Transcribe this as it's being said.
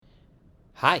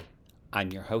Hi,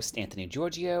 I'm your host, Anthony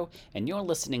Giorgio, and you're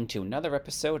listening to another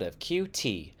episode of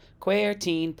QT, Queer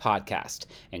Teen Podcast,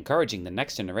 encouraging the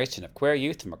next generation of queer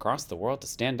youth from across the world to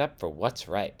stand up for what's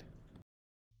right.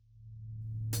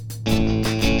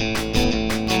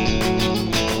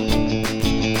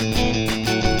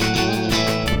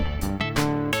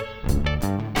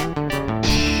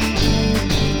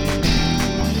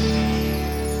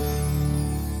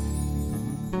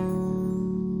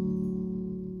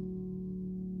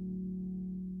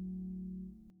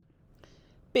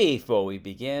 Before we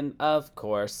begin, of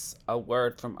course, a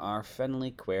word from our friendly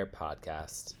queer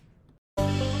podcast.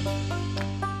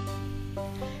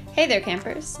 Hey there,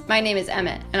 campers. My name is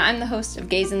Emmett, and I'm the host of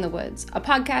Gays in the Woods, a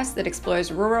podcast that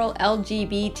explores rural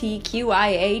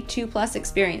LGBTQIA2+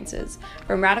 experiences,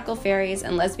 from radical fairies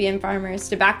and lesbian farmers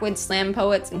to backwoods slam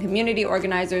poets and community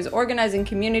organizers organizing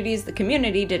communities the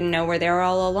community didn't know were there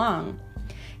all along.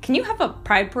 Can you have a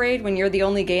pride parade when you're the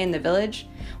only gay in the village?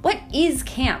 What is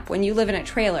camp when you live in a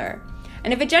trailer?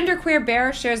 And if a genderqueer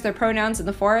bear shares their pronouns in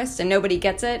the forest and nobody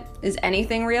gets it, is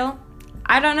anything real?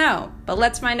 I don't know, but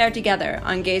let's find out together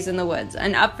on Gays in the Woods,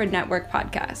 an Upford Network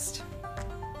podcast.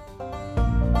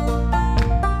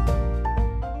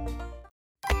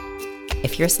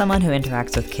 If you're someone who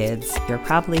interacts with kids, you're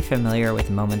probably familiar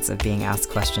with moments of being asked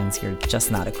questions you're just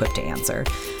not equipped to answer.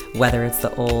 Whether it's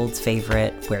the old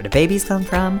favorite, where do babies come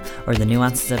from, or the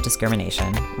nuances of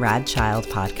discrimination, Rad Child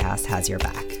Podcast has your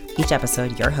back. Each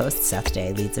episode, your host, Seth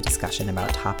Day, leads a discussion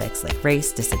about topics like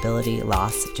race, disability,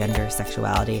 loss, gender,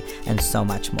 sexuality, and so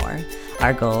much more.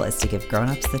 Our goal is to give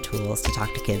grown-ups the tools to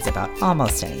talk to kids about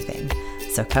almost anything.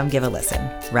 So come give a listen.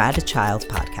 Rad Child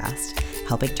Podcast,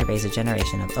 helping to raise a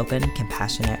generation of open,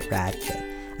 compassionate, rad kids.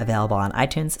 Available on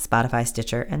iTunes, Spotify,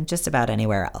 Stitcher, and just about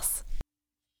anywhere else.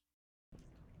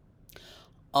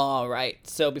 All right,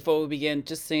 so before we begin,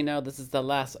 just so you know, this is the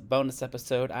last bonus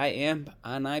episode.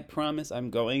 I promise I'm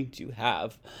going to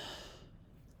have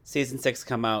Season 6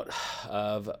 come out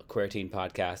of Queer Teen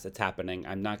Podcast. It's happening.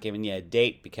 I'm not giving you a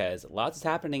date because lots is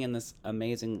happening in this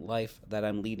amazing life that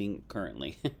I'm leading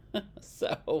currently.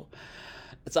 So,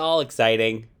 it's all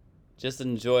exciting. Just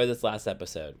enjoy this last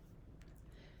episode.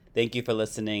 Thank you for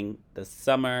listening this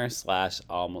summer /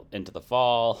 almost into the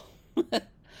fall.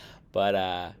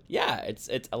 But yeah, it's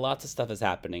a lots of stuff is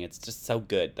happening. It's just so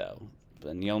good though,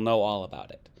 and you'll know all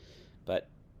about it. But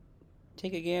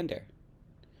take a gander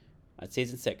at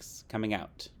Season 6 coming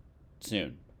out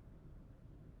soon.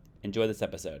 Enjoy this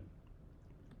episode.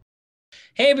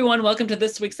 Hey everyone, welcome to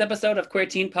this week's episode of Queer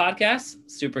Teen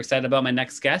Podcast. Super excited about my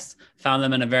next guest. Found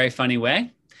them in a very funny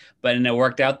way, but it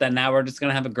worked out that now we're just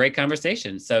gonna have a great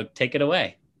conversation. So take it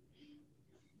away.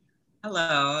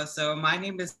 Hello, so my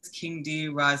name is King D.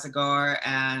 Razagar,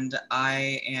 and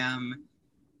I am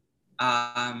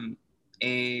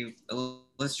a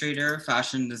illustrator,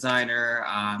 fashion designer,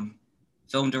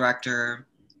 film director,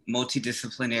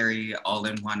 multidisciplinary,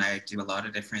 all-in-one. I do a lot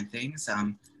of different things.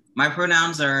 My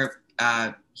pronouns are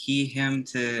he, him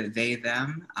to they,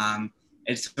 them.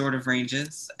 It sort of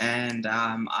ranges, and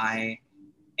I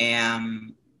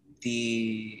am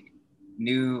the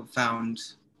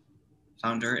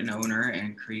founder and owner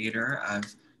and creator of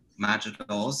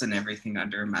Magidolls and everything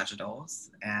under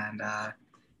Magidolls. And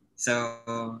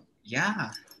so, yeah.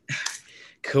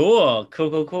 Cool.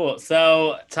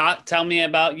 So tell me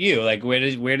about you. Like,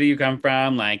 where do you come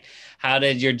from? Like, how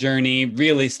did your journey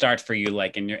really start for you?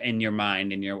 Like in your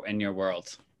mind, in your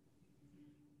world?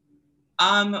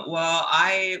 Well,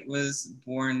 I was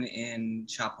born in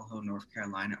Chapel Hill, North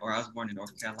Carolina, or I was born in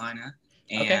North Carolina.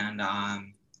 And,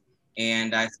 okay.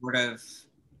 And I sort of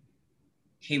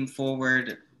came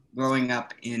forward growing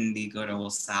up in the good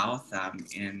old South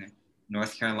in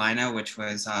North Carolina, which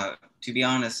was, to be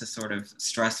honest, a sort of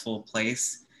stressful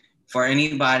place for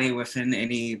anybody within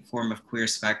any form of queer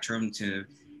spectrum to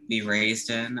be raised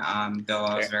in, though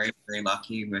I was very, very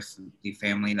lucky with the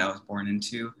family that I was born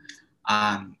into.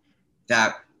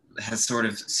 That has sort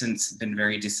of since been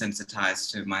very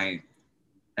desensitized to my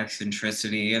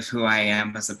eccentricity of who I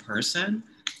am as a person.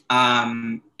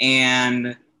 And,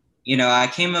 you know, I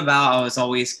was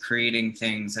always creating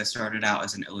things. I started out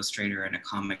as an illustrator and a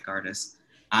comic artist.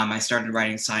 I started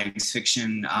writing science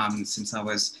fiction since I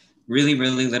was really,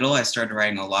 really little. I started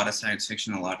writing a lot of science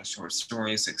fiction, a lot of short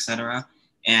stories, etc.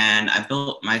 And I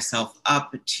built myself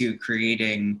up to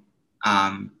creating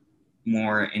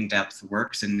more in-depth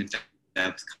works and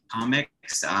in-depth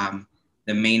comics.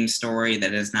 The main story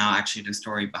that is now actually the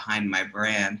story behind my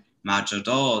brand,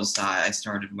 Magidolls, I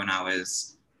started when I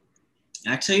was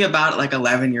actually about like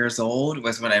 11 years old,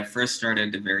 was when I first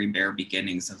started the very bare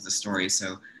beginnings of the story.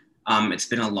 So it's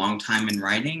been a long time in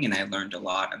writing, and I learned a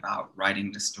lot about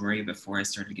writing the story before I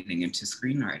started getting into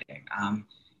screenwriting.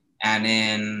 And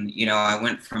then, I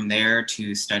went from there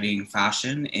to studying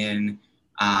fashion in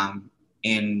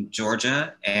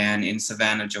Georgia and in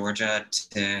Savannah, Georgia,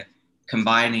 to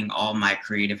combining all my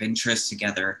creative interests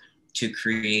together to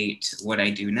create what I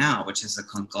do now, which is a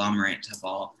conglomerate of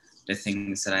all the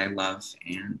things that I love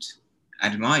and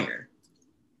admire.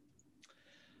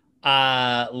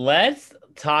 Let's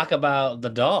talk about the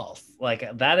dolls. Like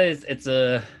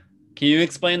can you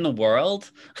explain the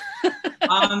world?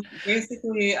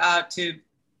 Basically, to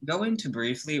go into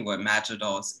briefly what Matcha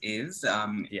Dolls is,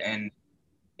 and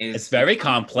it's very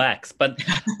complex, but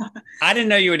I didn't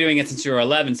know you were doing it since you were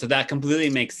 11, so that completely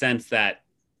makes sense that,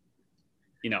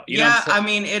 I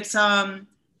mean, it's, I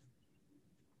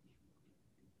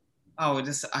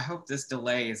hope this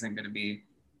delay isn't going to be,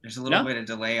 there's a little bit of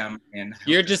delay on my end.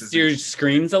 Your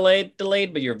screen's delayed,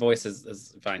 but your voice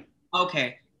is fine.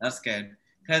 Okay, that's good.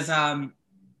 Because,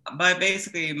 but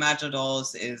basically, Matcha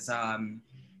Dolls is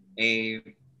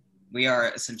we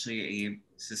are essentially a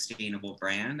sustainable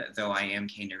brand, though I am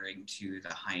catering to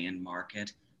the high-end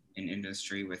market and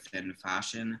industry within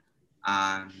fashion.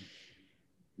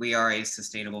 We are a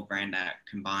sustainable brand that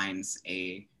combines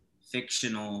a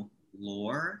fictional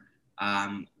lore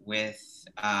with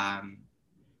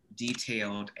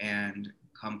detailed and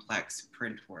complex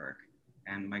print work.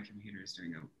 And my computer is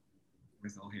doing a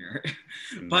whistle here.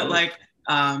 But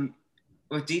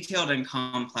with detailed and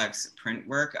complex print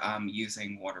work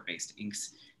using water-based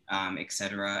inks,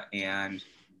 etc. And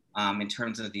in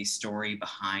terms of the story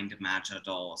behind Matcha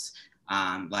Dolls,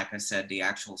 like I said, the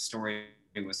actual story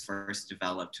was first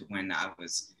developed when I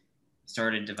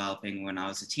started developing when I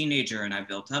was a teenager, and I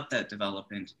built up that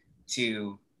development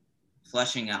to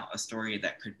fleshing out a story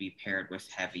that could be paired with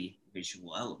heavy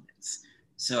visual elements.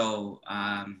 So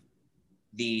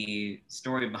the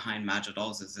story behind Matcha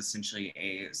Dolls is essentially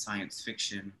a science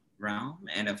fiction realm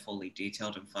and a fully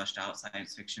detailed and fleshed out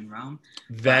science fiction realm.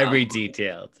 Very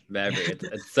detailed.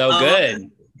 It's so good.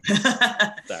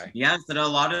 Sorry. Yes, but a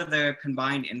lot of the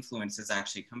combined influences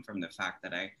actually come from the fact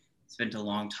that I spent a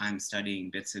long time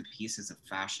studying bits and pieces of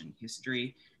fashion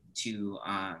history to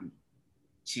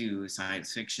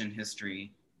science fiction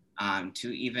history, to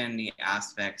even the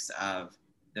aspects of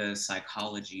the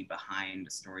psychology behind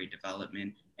story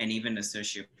development, and even the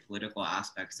socio-political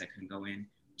aspects that can go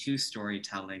into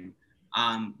storytelling,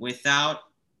 without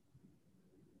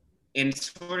in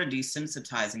sort of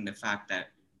desensitizing the fact that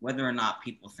whether or not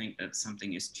people think that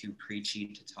something is too preachy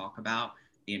to talk about,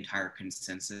 the entire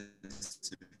consensus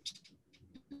of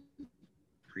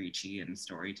preachy in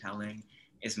storytelling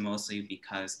is mostly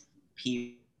because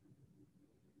people.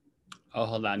 Oh,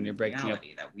 hold on, you're breaking up.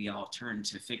 That we all turn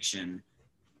to fiction.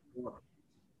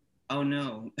 Oh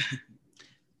no.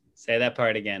 Say that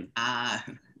part again.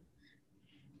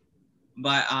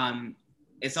 But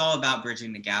it's all about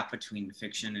bridging the gap between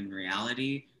fiction and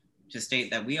reality, to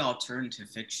state that we all turn to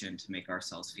fiction to make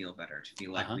ourselves feel better, to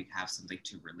feel like we have something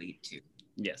to relate to.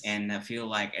 Yes. And I feel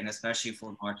like, and especially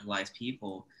for marginalized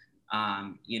people,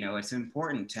 it's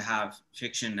important to have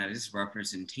fiction that is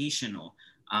representational,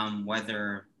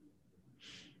 whether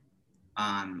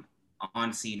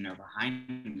on scene or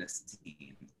behind the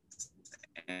scenes.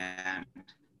 And,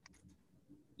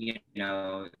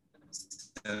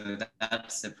 so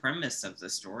that's the premise of the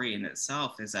story in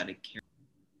itself, is that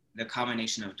the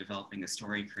combination of developing a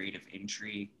story, creative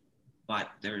intrigue, but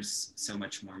there's so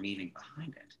much more meaning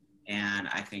behind it. And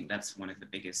I think that's one of the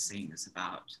biggest things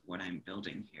about what I'm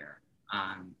building here.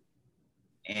 And,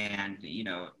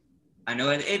 I know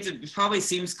it probably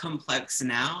seems complex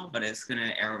now, but it's going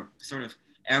to air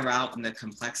out in the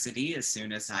complexity as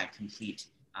soon as I complete,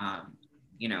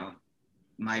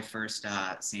 my first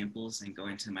samples and go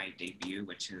into my debut,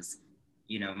 which is,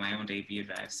 my own debut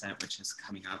that I've set, which is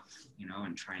coming up,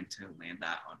 and trying to land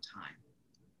that on time.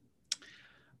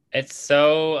 It's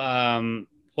so,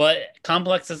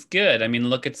 complex is good. I mean,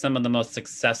 look at some of the most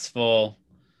successful,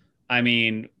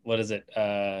 what is it?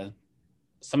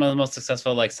 Some of the most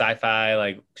successful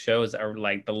sci-fi shows are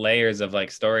the layers of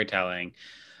storytelling.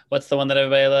 What's the one that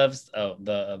everybody loves? Oh,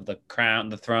 the crown,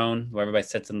 the throne, where everybody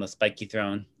sits in the spiky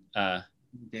throne.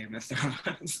 Game of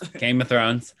Thrones. Game of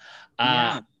Thrones.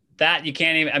 Yeah. That you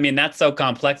can't even. That's so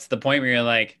complex to the point where you're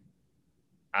like,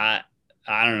 I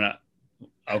don't know.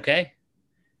 Okay,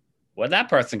 where'd that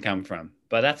person come from?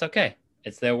 But that's okay.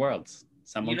 It's their worlds.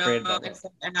 Someone created that world.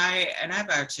 And I've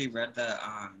actually read the.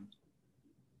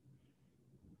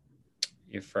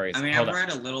 You're frozen. I've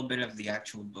read a little bit of the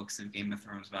actual books of Game of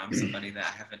Thrones, but I'm somebody that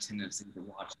I have a tendency to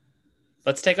watch.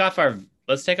 Let's take off our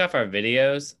let's take off our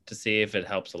videos to see if it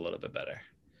helps a little bit better.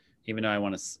 Even though I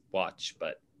want to watch,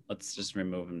 but let's just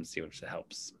remove them and see which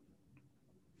helps.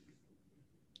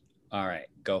 All right,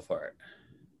 go for it.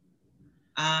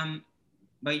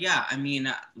 But yeah, I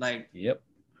mean, like. Yep.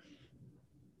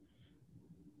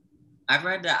 I've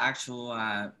read the actual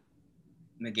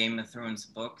the Game of Thrones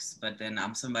books, but then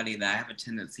I'm somebody that I have a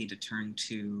tendency to turn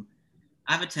to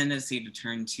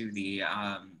the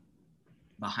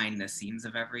behind the scenes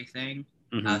of everything,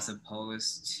 as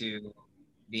opposed to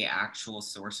the actual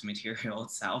source material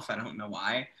itself. I don't know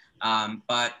why.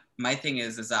 But my thing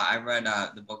is that I read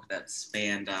the book that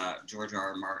spanned George R.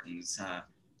 R. Martin's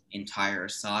entire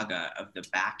saga of the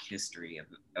back history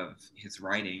of his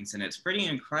writings, and it's pretty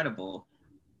incredible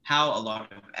how a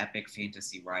lot of epic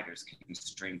fantasy writers can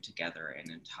string together an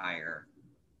entire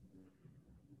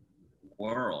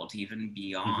world, even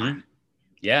beyond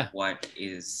what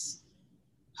is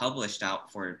published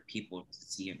out for people to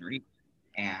see and read.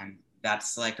 And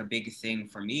that's like a big thing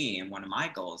for me. And one of my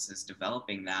goals is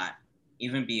developing that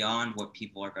even beyond what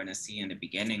people are going to see in the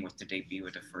beginning with the debut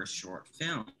of the first short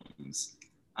films,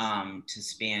 to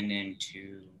span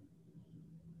into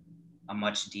a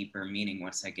much deeper meaning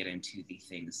once I get into the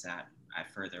things that I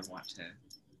further want to,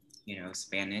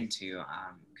 span into.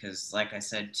 Because like I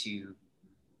said, to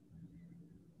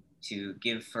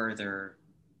give further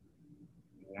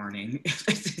warning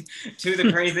to the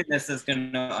craziness that's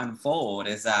going to unfold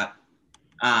is that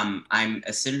I'm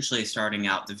essentially starting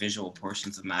out the visual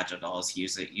portions of Magic Dolls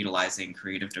utilizing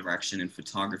creative direction and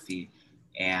photography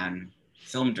and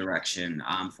film direction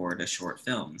for the short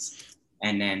films.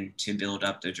 And then to build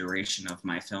up the duration of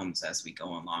my films as we go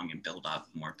along and build up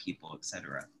more people,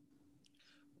 etc.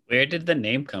 Where did the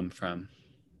name come from?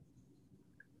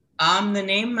 The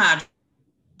name Magic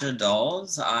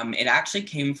Dolls, it actually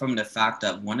came from the fact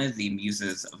that one of the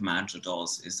muses of Magic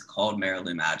Dolls is called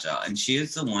Marilyn Maggia, and she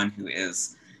is the one who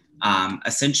is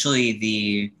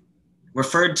essentially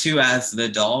referred to as the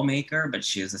doll maker, but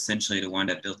she is essentially the one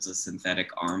that builds a synthetic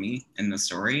army in the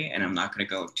story. And I'm not going to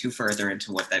go too further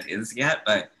into what that is yet,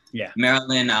 but yeah,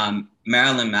 Marilyn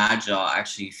Maggia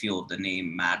actually fueled the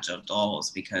name Maggia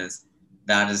Dolls because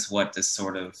that is what this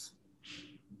sort of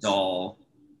doll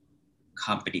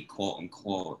company, quote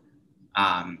unquote,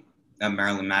 that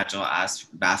Marilyn Maggia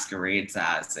masquerades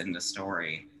as in the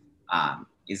story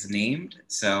is named.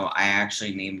 So I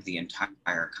actually named the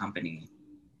entire company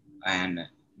and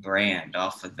brand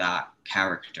off of that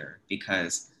character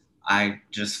because I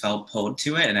just felt pulled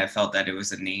to it, and I felt that it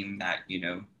was a name that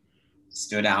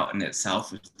stood out in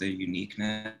itself with the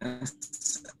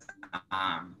uniqueness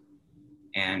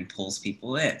and pulls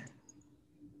people in,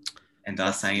 and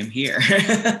thus I am here.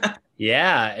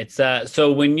 Yeah, it's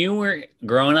so when you were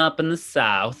growing up in the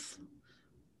South,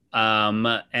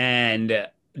 and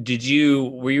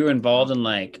were you involved in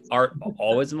like art,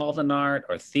 always involved in art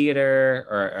or theater,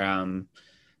 or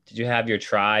did you have your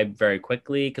tribe very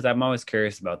quickly? Because I'm always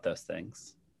curious about those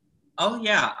things. Oh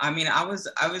yeah, I mean, I was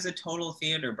a total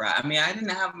theater brat. I mean, I didn't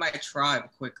have my tribe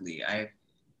quickly. I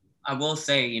will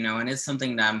say, and it's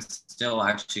something that I'm still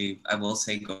actually, I will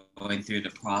say, going through the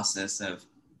process of,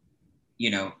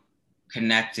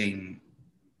 connecting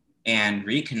and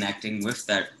reconnecting with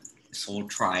that soul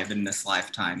tribe in this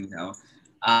lifetime,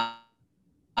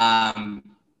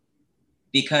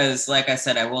 because like I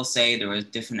said, I will say there was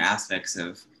different aspects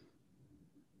of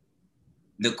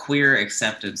the queer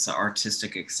acceptance, the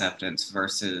artistic acceptance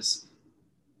versus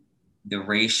the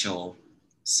racial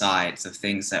sides of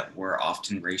things that were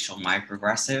often racial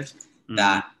microaggressive,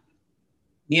 that,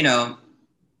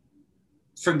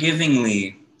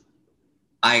 forgivingly,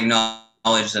 I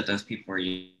acknowledge that those people were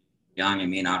young and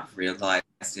may not have realized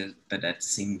it, but at the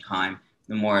same time,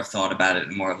 the more I've thought about it,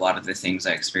 the more a lot of the things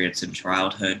I experienced in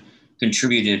childhood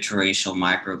contributed to racial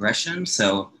microaggression.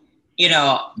 So,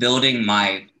 building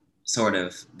my sort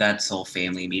of that soul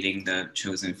family, meeting the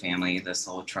chosen family, the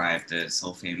soul tribe, the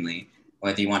soul family,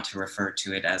 whether you want to refer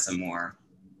to it as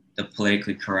the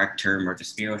politically correct term or the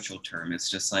spiritual term, it's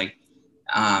just like,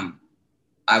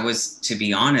 I was, to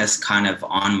be honest, kind of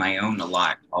on my own a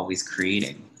lot, always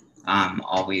creating,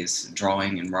 always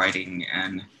drawing and writing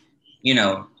and,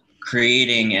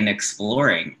 creating and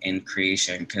exploring in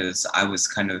creation, because I was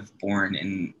kind of born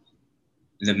in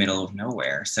the middle of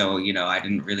nowhere. So, I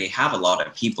didn't really have a lot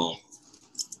of people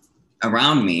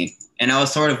around me, and I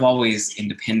was sort of always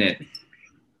independent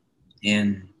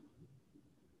in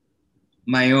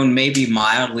my own, maybe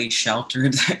mildly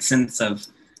sheltered sense of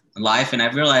life. And I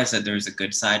realized that there's a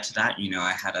good side to that.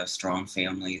 I had a strong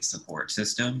family support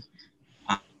system,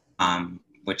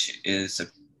 which is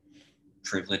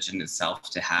privilege in itself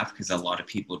to have, because a lot of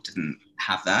people didn't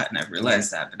have that, and I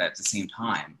realized that. But at the same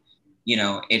time, you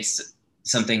know, it's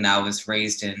something that I was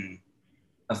raised in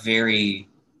a very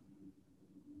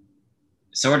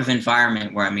sort of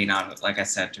environment where I may not have, like I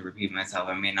said, to repeat myself,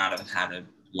 I may not have had a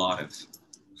lot of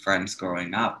friends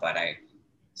growing up, but I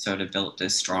sort of built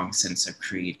this strong sense of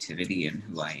creativity in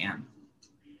who I am.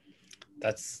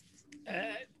 That's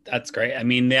great. I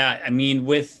mean, yeah, I mean,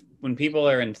 when people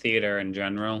are in theater in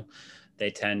general,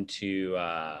 they tend to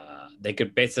they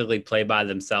could basically play by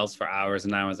themselves for hours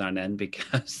and hours on end,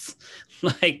 because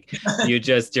like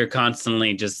you're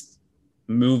constantly just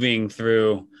moving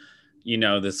through, you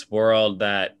know, this world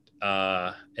that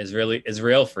is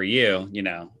real for you. You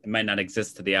know, it might not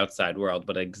exist to the outside world,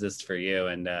 but it exists for you.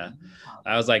 And that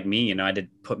was like me, you know, I did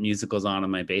put musicals on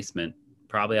in my basement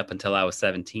probably up until I was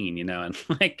 17, you know, and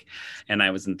and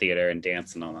I was in theater and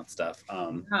dance and all that stuff.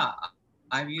 Yeah,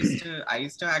 I used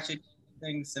to actually do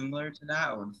things similar to that.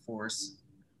 I would force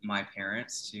my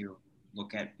parents to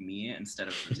look at me instead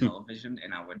of the television,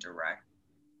 and I would direct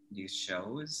these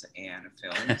shows and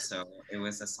films. So it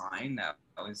was a sign that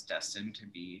I was destined to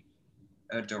be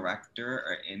a director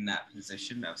or in that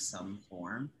position of some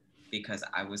form, because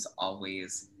I was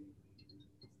always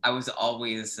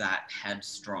that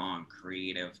headstrong,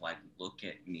 creative, like, look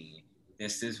at me.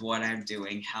 This is what I'm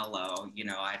doing. Hello. You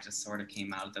know, I just sort of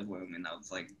came out of the womb, and I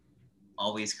was like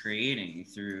always creating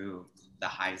through the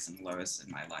highs and lows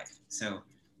in my life. So,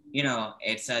 you know,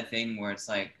 it's that thing where it's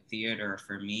like theater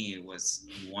for me was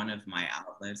one of my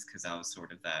outlets, because I was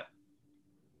sort of that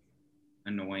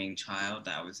annoying child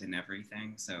that was in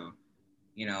everything. So,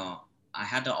 you know, I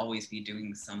had to always be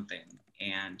doing something.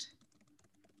 And,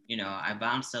 you know, I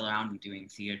bounced around doing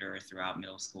theater throughout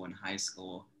middle school and high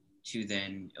school, to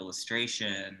then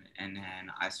illustration. And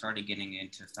then I started getting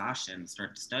into fashion,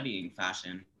 started studying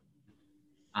fashion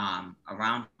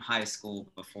around high school,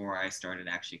 before I started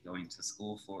actually going to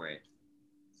school for it.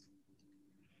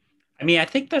 I mean, I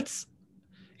think it's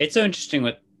so interesting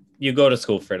what you go to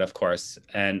school for it, of course,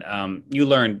 and you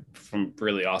learn from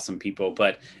really awesome people,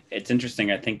 but it's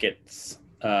interesting. I think it's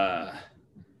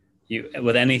you,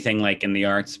 with anything like in the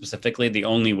arts specifically, the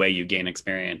only way you gain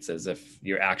experience is if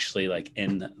you're actually like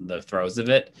in the throes of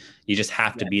it. You just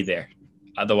have to be there.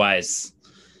 Otherwise,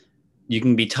 you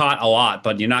can be taught a lot,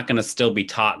 but you're not going to still be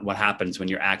taught what happens when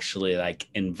you're actually like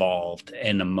involved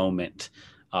in a moment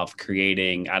of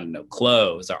creating, I don't know,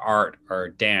 clothes or art or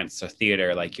dance or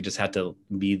theater. Like you just have to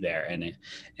be there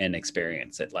and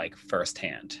experience it like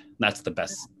firsthand. That's the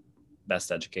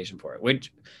best education for it.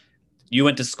 Which you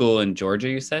went to school in Georgia,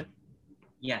 you said?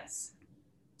 Yes.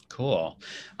 Cool.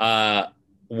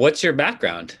 What's your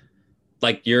background?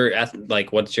 Like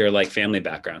what's your like family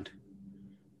background?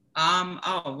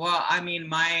 Oh, well, I mean,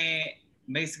 my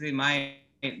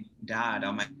dad,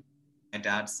 on my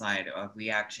dad's side, we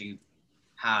actually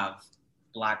have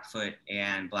Blackfoot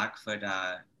and Blackfoot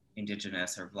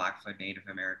Indigenous, or Blackfoot Native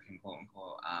American, quote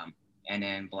unquote, and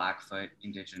then Blackfoot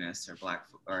Indigenous, or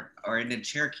Blackfoot, or in the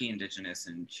Cherokee Indigenous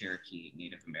and Cherokee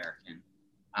Native American,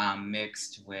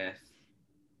 mixed with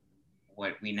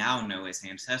what we now know as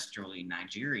ancestrally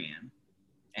Nigerian.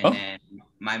 And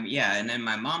then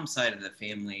my mom's side of the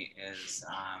family is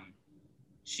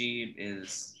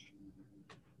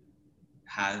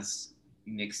has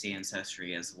mixed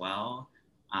ancestry as well,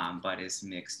 but is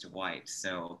mixed white.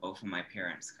 So both of my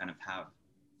parents kind of have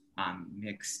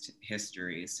mixed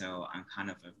history. So I'm kind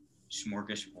of a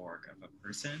smorgasbord of a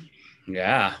person.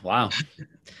 Yeah. Wow.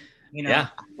 You know, yeah.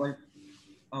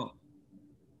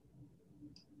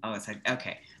 It's like,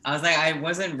 okay. I was like, I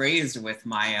wasn't raised with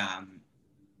my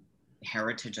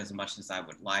heritage as much as I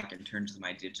would like in terms of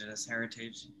my indigenous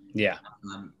heritage. Yeah.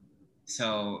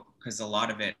 So, because a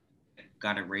lot of it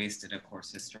got erased, and of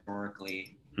course,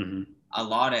 historically, a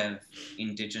lot of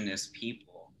indigenous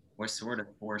people were sort of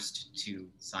forced to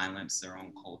silence their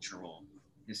own cultural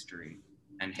history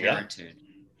and heritage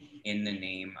in the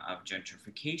name of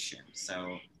gentrification.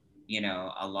 So, you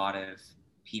know, a lot of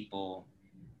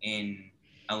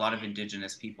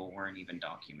indigenous people weren't even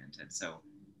documented. So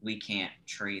we can't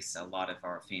trace a lot of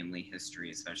our family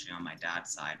history, especially on my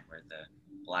dad's side, where the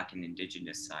Black and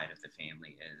Indigenous side of the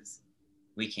family is.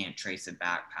 We can't trace it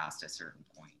back past a certain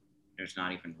point. There's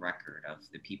not even record of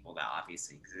the people that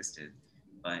obviously existed,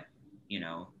 but, you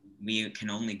know, we can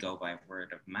only go by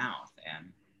word of mouth.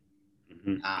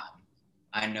 And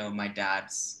I know my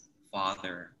dad's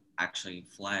father actually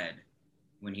fled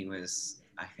when he was,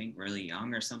 I think, really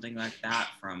young or something like that,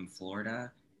 from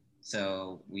Florida.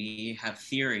 So we have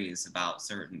theories about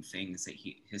certain things that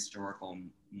historical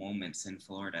moments in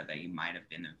Florida that he might have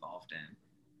been involved in,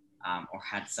 or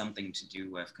had something to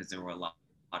do with, because there were a lot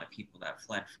of people that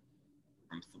fled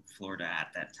from Florida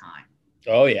at that time.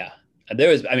 Oh yeah,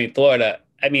 Florida.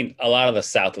 A lot of the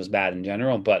South was bad in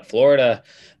general, but Florida,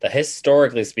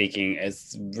 historically speaking,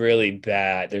 is really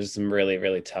bad. There's some really,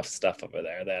 really tough stuff over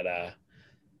there that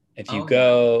if you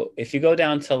go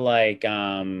down to like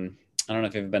I don't know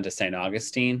if you've ever been to St.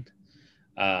 Augustine.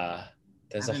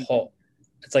 There's a whole,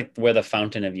 it's like where the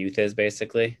Fountain of Youth is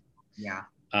basically. Yeah.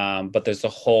 But there's a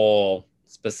whole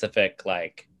specific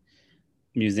like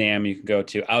museum you can go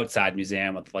to, outside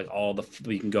museum with like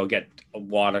you can go get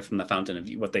water from the Fountain of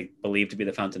what they believe to be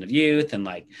the Fountain of Youth, and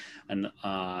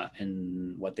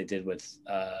what they did with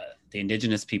the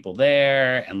indigenous people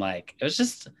there, and like it's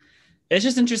just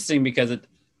interesting because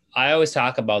I always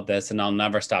talk about this and I'll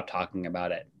never stop talking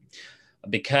about it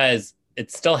because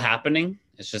it's still happening.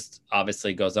 It's just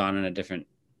obviously goes on in a different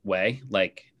way,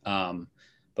 like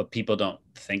but people don't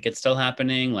think it's still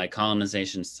happening. Like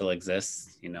colonization still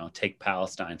exists, take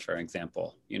Palestine, for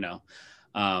example, it's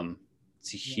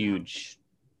a huge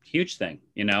thing,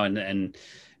 and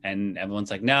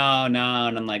everyone's like, no. And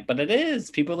I'm like, but it is.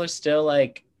 People are still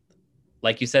like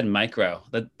you said, micro,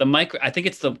 the micro. I think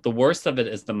it's the worst of it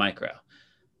is the micro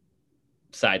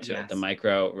side to it, the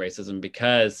micro racism,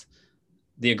 because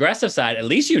the aggressive side, at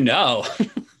least,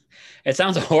 it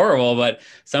sounds horrible, but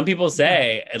some people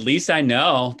say, at least I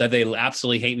know that they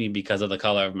absolutely hate me because of the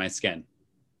color of my skin.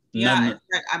 Yeah,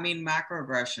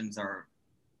 macroaggressions are...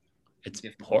 It's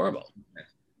horrible.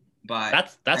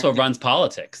 But that's what runs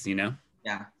politics,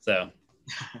 Yeah. So,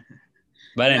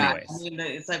 but anyways.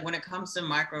 It's like when it comes to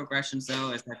microaggressions,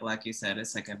 though, it's like you said,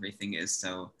 it's like everything is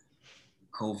so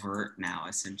covert now,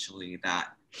 essentially, that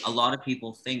a lot of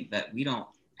people think that we don't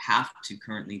have to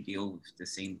currently deal with the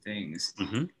same things.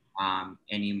 Mm-hmm.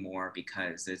 Anymore,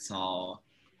 because it's all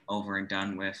over and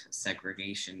done with,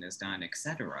 segregation is done,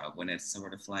 etc. When it's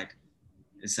sort of like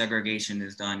the segregation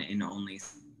is done in only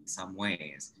some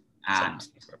ways at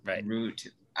root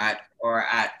at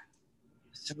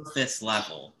surface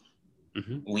level.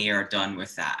 Mm-hmm. We are done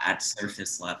with that at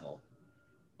surface level,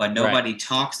 but nobody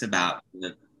talks about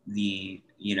the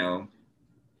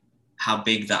how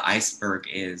big the iceberg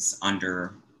is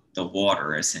under the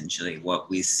water. Essentially, what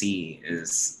we see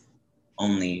is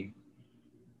only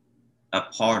a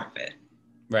part of it,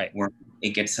 right? Where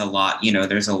it gets a lot,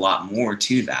 there's a lot more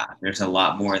to that. There's a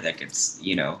lot more that gets,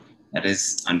 that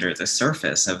is under the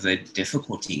surface of the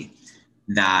difficulty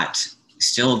that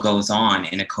still goes on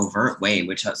in a covert way,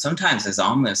 which sometimes is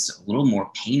almost a little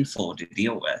more painful to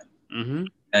deal with. Mm-hmm.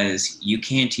 As you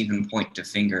can't even point the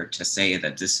finger to say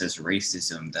that this is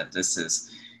racism, that this is,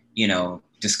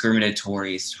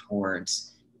 discriminatory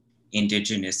towards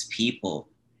indigenous people.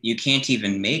 You can't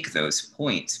even make those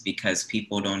points because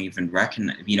people don't even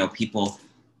recognize, people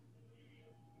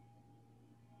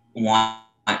want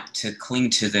to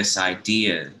cling to this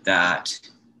idea that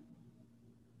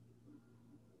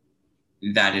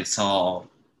it's all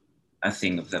a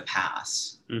thing of the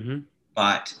past. Mm-hmm.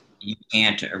 But you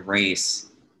can't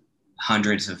erase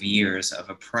hundreds of years of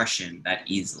oppression that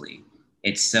easily.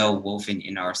 It's so woven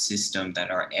in our system that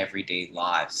our everyday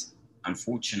lives,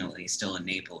 unfortunately, still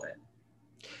enable it.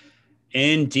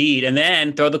 Indeed. And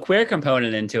then throw the queer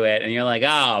component into it and you're like,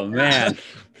 oh man.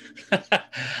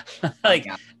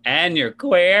 And you're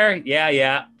queer.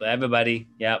 Yeah. Everybody.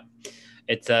 Yep.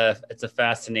 It's a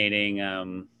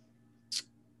fascinating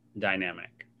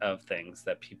dynamic of things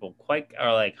that people quite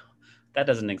are like, that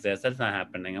doesn't exist. That's not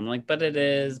happening. I'm like, but it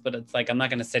is. But it's like, I'm not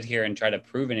going to sit here and try to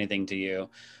prove anything to you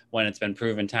when it's been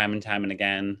proven time and time and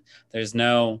again. There's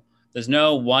no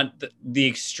one, the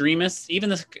extremists, even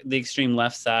the extreme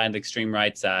left side, the extreme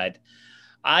right side.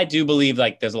 I do believe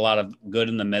like there's a lot of good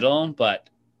in the middle, but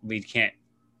we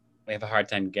have a hard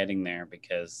time getting there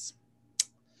because,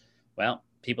 well,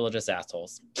 people are just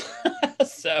assholes.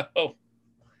 So.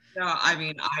 No,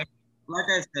 like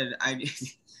I said,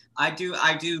 I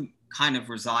do kind of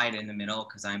reside in the middle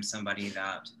because I'm somebody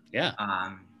that,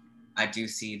 I do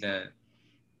see the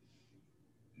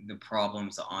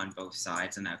problems on both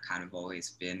sides, and I've kind of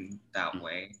always been that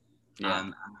way.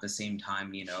 At the same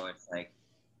time, it's like,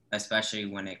 especially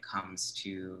when it comes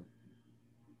to,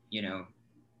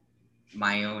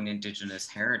 my own indigenous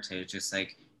heritage, it's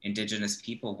like indigenous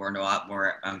people were a lot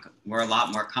more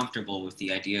comfortable with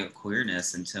the idea of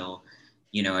queerness until,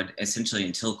 essentially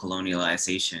until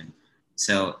colonialization.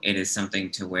 So it is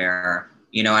something to where,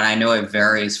 and I know it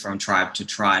varies from tribe to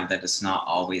tribe, that it's not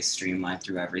always streamlined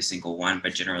through every single one,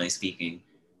 but generally speaking,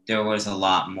 there was a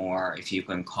lot more, if you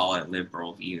can call it,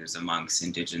 liberal views amongst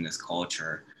indigenous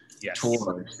culture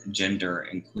towards gender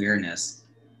and queerness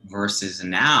versus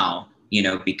now,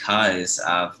 because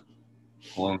of,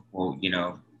 quote unquote,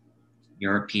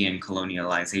 European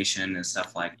colonialization and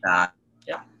stuff like that.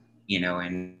 Yeah. You know,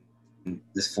 and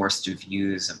this forced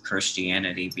views of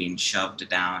Christianity being shoved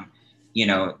down, you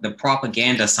know, the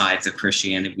propaganda sides of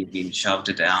Christianity being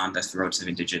shoved down the throats of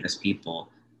Indigenous people.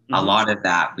 A lot of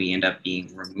that we end up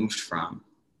being removed from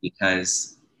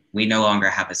because we no longer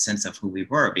have a sense of who we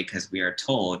were, because we are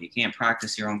told you can't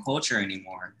practice your own culture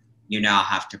anymore. You now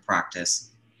have to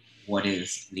practice what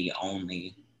is the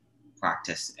only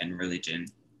practice in religion,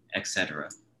 etc.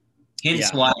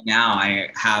 Hence why now I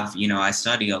have, you know, I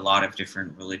study a lot of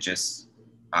different religious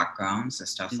backgrounds and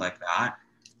stuff like that.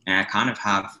 And I kind of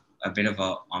have a bit of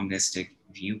a omnistic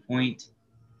viewpoint.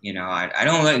 You know, I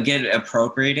don't get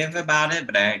appropriative about it,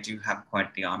 but I do have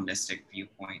quite the omnistic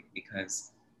viewpoint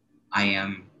because I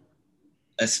am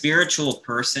a spiritual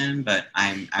person, but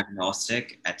I'm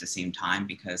agnostic at the same time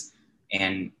because,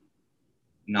 and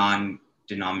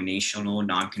non-denominational,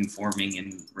 non-conforming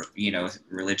in, you know,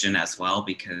 religion as well,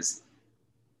 because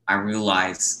I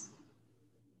realize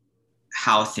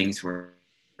how things were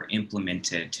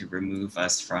implemented to remove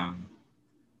us from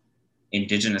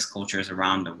Indigenous cultures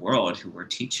around the world who were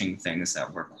teaching things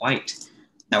that were quite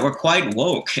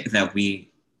woke, that we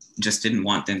just didn't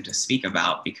want them to speak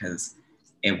about because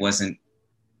it wasn't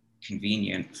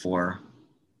convenient for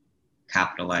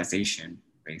capitalization,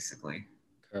 basically.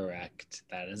 Correct.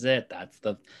 That is it. That's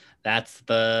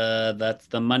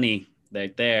the money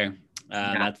right there.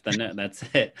 That's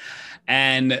it.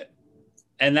 And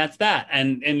that's that.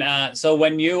 And so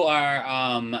when you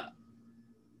are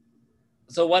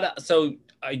so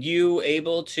are you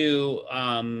able to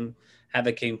have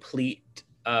a complete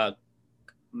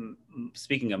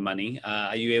speaking of money,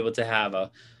 are you able to have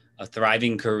a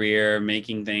thriving career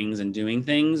making things and doing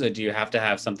things, or do you have to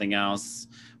have something else?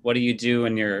 What do you do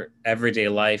in your everyday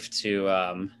life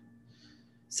to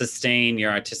sustain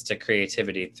your artistic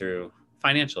creativity through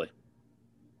financially?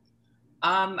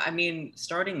 I mean,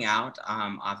 starting out,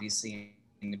 obviously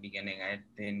in the beginning,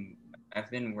 I've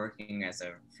been working as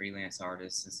a freelance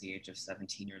artist since the age of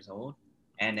 17 years old.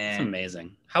 And then, that's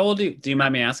amazing. How old do you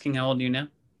mind me asking how old are you now?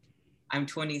 I'm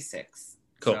 26.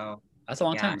 Cool. So, that's a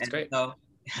long time. It's great. So,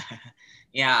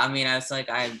 yeah, I mean, I was like,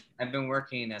 I've been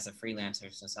working as a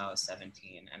freelancer since I was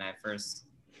 17, and I first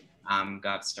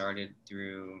got started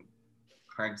through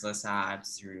Craigslist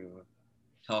ads, through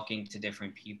talking to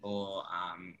different people.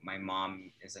 My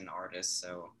mom is an artist,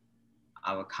 so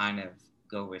I would kind of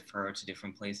go with her to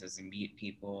different places and meet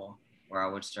people where I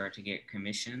would start to get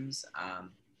commissions.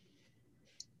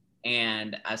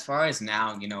 And as far as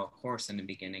now, you know, of course, in the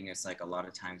beginning, it's like a lot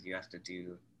of times you have to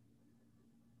do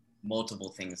multiple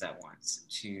things at once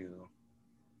to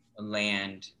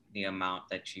land the amount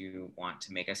that you want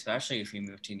to make, especially if you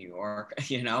move to New York,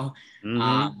 you know?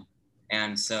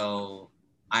 And so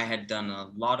I had done a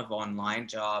lot of online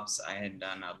jobs. I had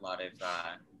done a lot of,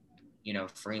 you know,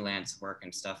 freelance work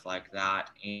and stuff like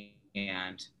that.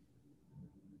 And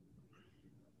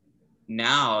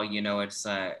now, you know, it's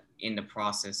in the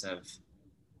process of,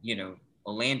 you know,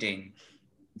 landing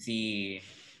the,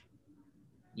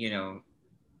 you know,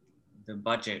 the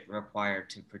budget required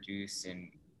to produce and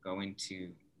go into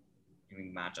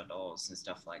doing magic dolls and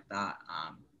stuff like that,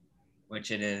 which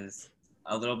it is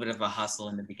a little bit of a hustle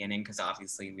in the beginning because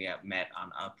obviously we have met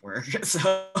on Upwork.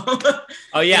 So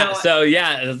oh yeah, you know, so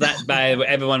yeah, that by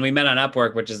everyone we met on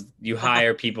Upwork, which is you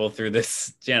hire people through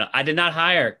this channel. I did not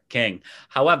hire King,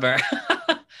 however.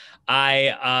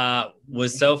 I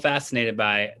was so fascinated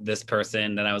by this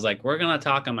person that I was like, we're going to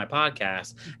talk on my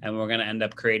podcast and we're going to end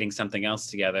up creating something else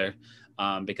together,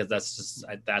 because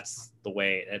that's the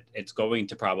way it's going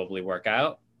to probably work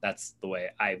out. That's the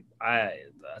way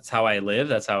that's how I live.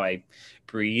 That's how I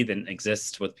breathe and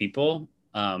exist with people.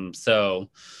 So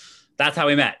that's how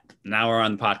we met. Now we're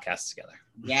on the podcast together.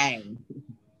 Yay.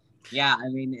 Yeah. I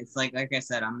mean, it's like I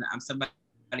said, I'm somebody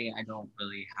I don't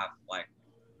really have like,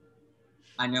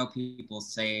 I know people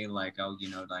say like, oh,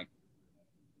 you know, like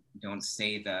don't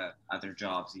say the other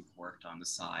jobs you've worked on the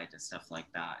side and stuff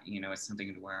like that. You know, it's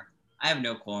something where I have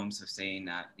no qualms of saying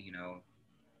that, you know,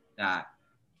 that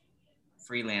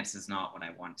freelance is not what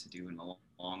I want to do in the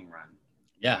long run.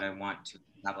 Yeah. What I want to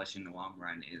establish in the long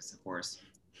run is, of course,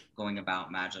 going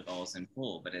about magic dolls in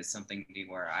full, but it's something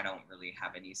where I don't really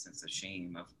have any sense of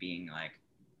shame of being like,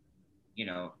 you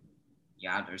know,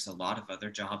 yeah, there's a lot of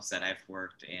other jobs that I've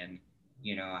worked in,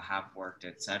 you know, have worked,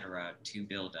 etc., to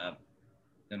build up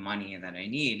the money that I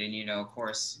need. And, you know, of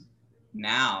course,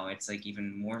 now it's like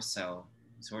even more so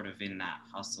sort of in that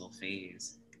hustle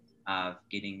phase of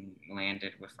getting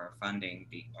landed with our funding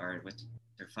or with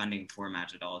their funding for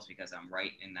Magic Dolls, because I'm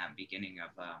right in that beginning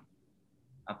of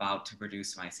about to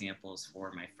produce my samples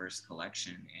for my first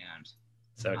collection. And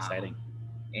So exciting.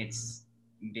 It's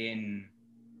been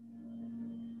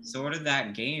sort of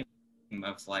that game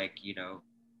of like,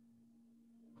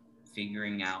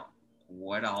 figuring out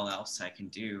what all else I can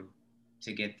do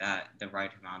to get the right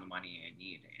amount of money I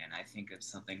need. And I think it's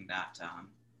something that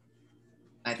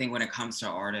I think when it comes to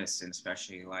artists, and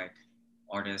especially like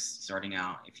artists starting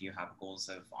out, if you have goals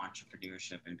of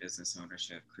entrepreneurship and business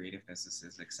ownership, creative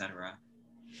businesses, etc.,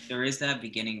 there is that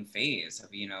beginning phase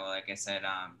of, like I said,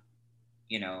 I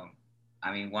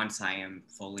mean, once I am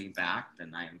fully backed,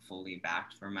 then I am fully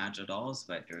backed for Magic Dolls,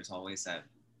 but there's always that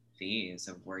phase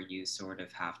of where you sort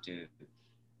of have to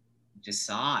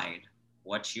decide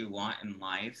what you want in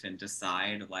life and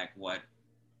decide like what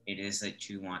it is that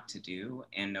you want to do.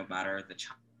 And no matter the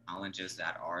challenges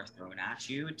that are thrown at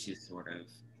you, to sort of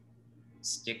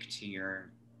stick to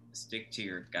your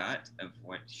gut of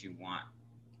what you want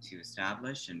to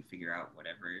establish and figure out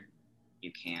whatever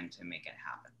you can to make it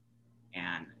happen.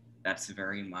 And that's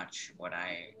very much what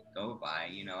I go by,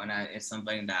 and it's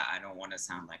something that I don't want to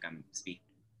sound like I'm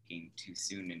speaking too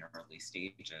soon in early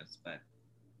stages, but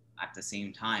at the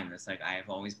same time, it's like I've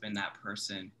always been that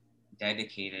person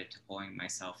dedicated to pulling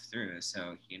myself through.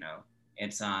 So,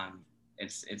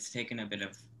 it's taken a bit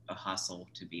of a hustle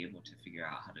to be able to figure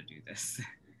out how to do this.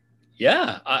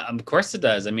 Yeah, of course it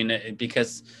does. I mean,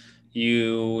 because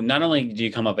you not only do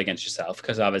you come up against yourself,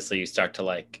 because obviously you start to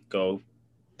like go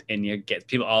and you get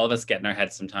people, all of us get in our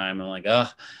heads sometime and like, oh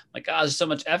my God, there's so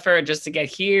much effort just to get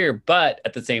here. But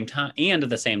at the same time,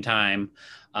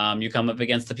 you come up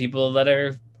against the people that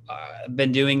are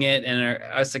been doing it and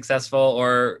are successful,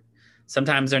 or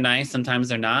sometimes they're nice, sometimes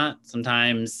they're not.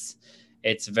 Sometimes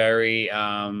it's very,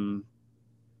 how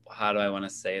do I want to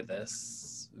say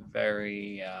this?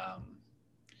 Very,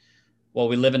 well,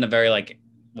 we live in a very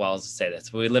I'll just say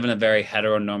this. We live in a very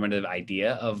heteronormative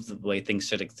idea of the way things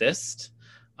should exist.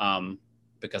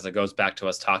 Because it goes back to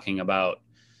us talking about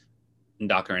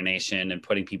indoctrination and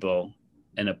putting people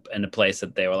in a place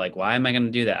that they were like, why am I going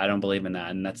to do that? I don't believe in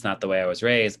that. And that's not the way I was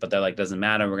raised, but they're like, doesn't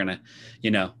matter. We're going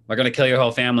to kill your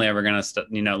whole family, or we're going to,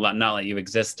 not let you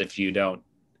exist if you don't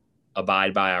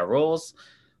abide by our rules.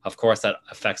 Of course, that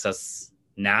affects us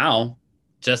now,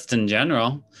 just in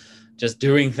general, just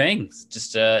doing things,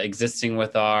 just existing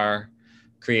with our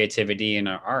creativity and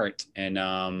our art.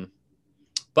 And,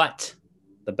 but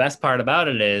the best part about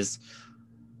it is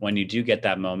when you do get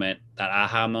that moment, that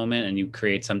aha moment, and you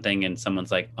create something and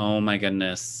someone's like, oh my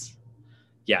goodness,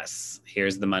 yes,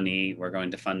 here's the money. We're going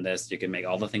to fund this. You can make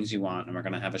all the things you want, and we're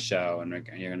going to have a show, and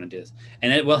you're going to do this.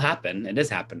 And it will happen. It is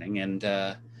happening. And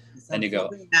then you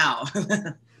go, now.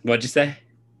 What'd you say?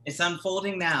 It's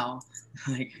unfolding now.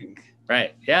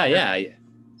 Right. Yeah.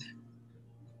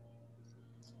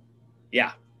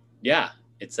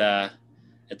 It's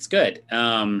good.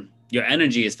 Your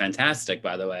energy is fantastic,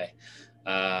 by the way.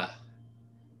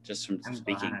 Just from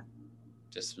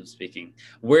speaking.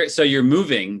 So you're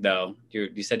moving though.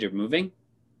 You said you're moving?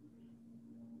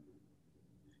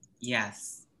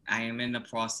 Yes, I am in the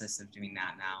process of doing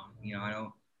that now.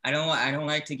 I don't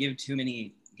like to give too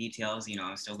many details.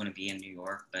 I'm still going to be in New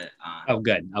York, but oh,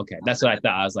 good. Okay, that's what I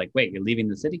thought. I was like, wait, you're leaving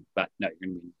the city? But no, you're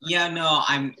going to be. Yeah, no,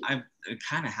 I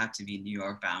kind of have to be New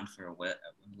York bound for a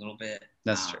little bit.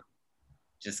 That's true.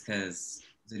 Just because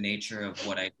the nature of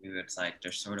what I do, it's like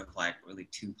there's sort of like really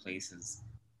two places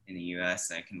in the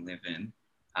U.S. I can live in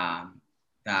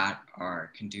that are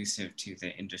conducive to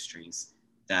the industries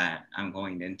that I'm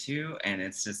going into, and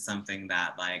it's just something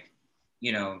that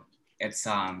it's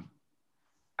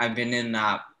I've been in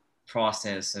that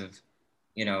process of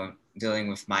dealing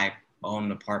with my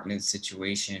own apartment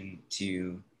situation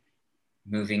to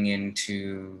moving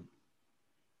into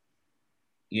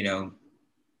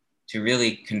to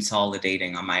really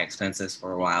consolidating on my expenses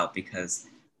for a while, because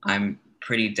I'm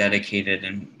pretty dedicated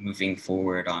in moving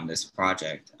forward on this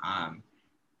project.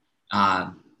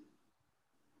 Because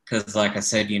like I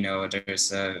said,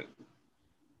 there's a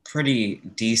pretty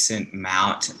decent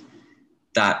amount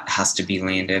that has to be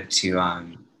landed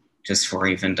to just for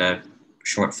even the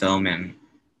short film and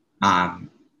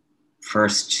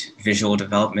first visual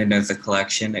development of the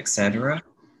collection, etc.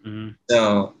 Mm-hmm.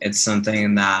 So it's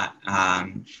something that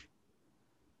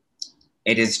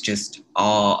it is just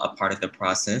all a part of the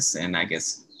process, and I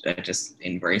guess I just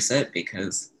embrace it,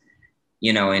 because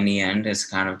in the end it's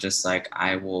kind of just like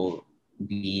I will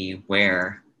be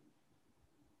where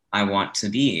I want to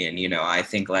be. And I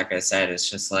think, like I said, it's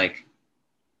just like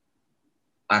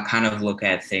I kind of look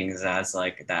at things as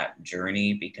like that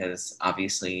journey, because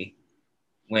obviously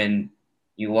when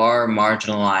you are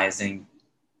marginalizing,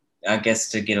 I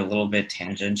guess to get a little bit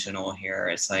tangential here,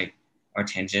 it's like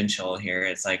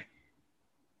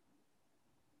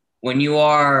when you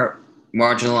are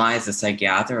marginalized, it's like,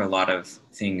 yeah, there are a lot of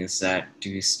things that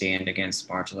do stand against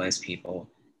marginalized people.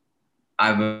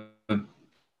 I'm a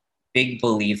big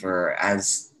believer,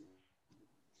 as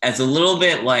a little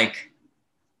bit like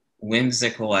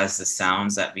whimsical as this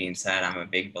sounds, that being said, I'm a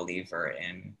big believer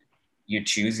in you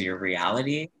choose your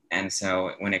reality. And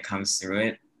so when it comes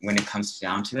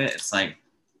down to it, it's like,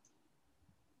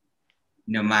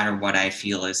 no matter what I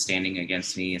feel is standing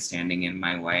against me, is standing in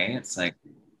my way, it's like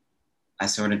I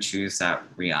sort of choose that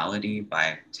reality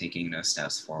by taking those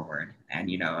steps forward and,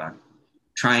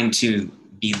 trying to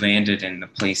be landed in the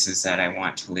places that I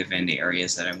want to live in, the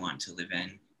areas that I want to live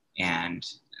in, and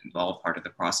all part of the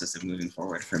process of moving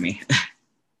forward for me.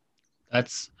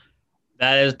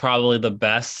 That is probably the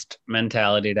best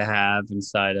mentality to have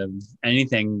inside of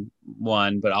anything,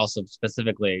 one, but also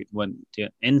specifically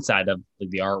inside of like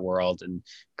the art world and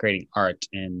creating art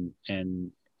in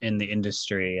the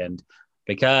industry. And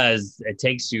because it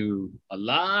takes you a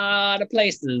lot of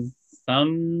places,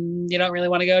 some you don't really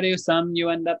want to go to, some you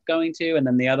end up going to, and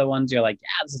then the other ones you're like,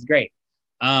 yeah, this is great.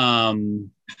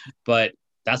 But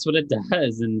that's what it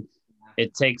does. And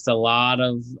it takes a lot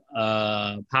of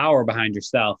power behind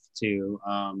yourself to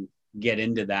get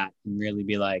into that and really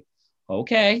be like,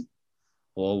 okay,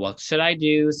 well, what should I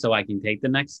do so I can take the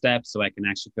next step, so I can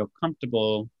actually feel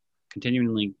comfortable continue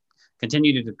to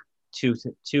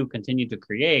continue to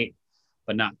create,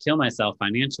 but not kill myself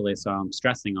financially, so I'm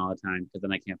stressing all the time because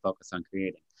then I can't focus on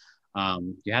creating.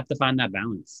 You have to find that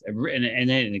balance, and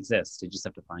it exists. You just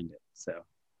have to find it. So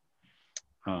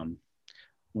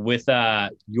with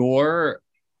your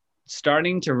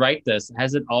starting to write this,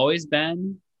 has it always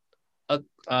been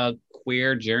a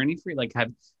queer journey for you? Like,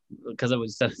 because it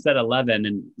was said 11,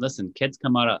 and listen, kids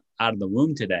come out of the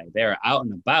womb today. They're out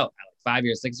and about at like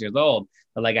 5 or 6 years old.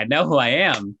 But like, I know who I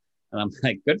am, and I'm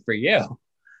like, good for you.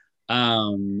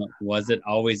 Was it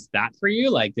always that for you?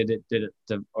 Like, did it,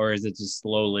 or is it just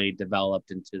slowly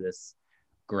developed into this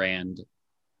grand,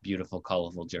 beautiful,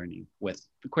 colorful journey with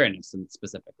queerness and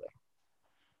specifically?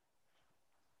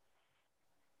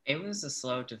 It was a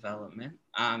slow development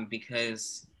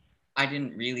because I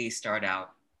didn't really start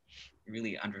out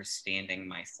really understanding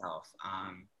myself.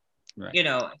 Right.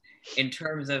 In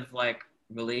terms of like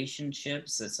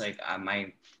relationships, it's like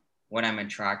what I'm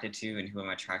attracted to and who I'm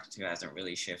attracted to hasn't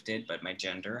really shifted, but my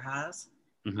gender has.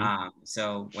 Mm-hmm.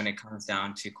 So when it comes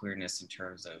down to queerness in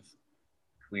terms of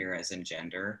queer as in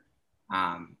gender,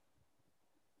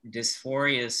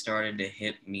 dysphoria started to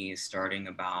hit me starting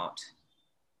about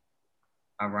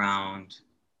around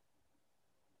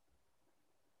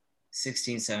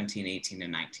 16, 17, 18,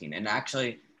 and 19. And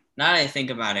actually, now that I think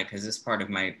about it, because this part of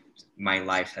my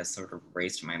life has sort of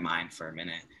raced my mind for a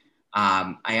minute,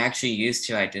 I actually used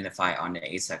to identify on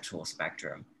the asexual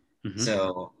spectrum. Mm-hmm.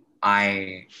 So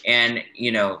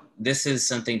this is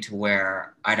something to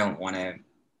where I don't want to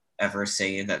ever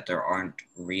say that there aren't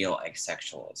real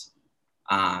asexuals,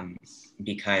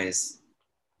 because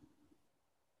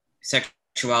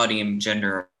sexuality and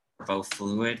gender are both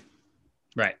fluid.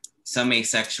 Right. Some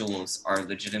asexuals are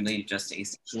legitimately just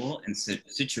asexual and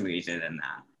situated in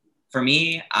that. For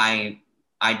me, I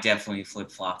definitely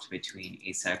flip-flopped between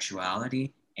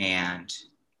asexuality and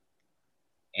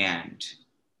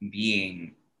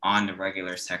being on the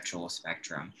regular sexual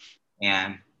spectrum.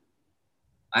 And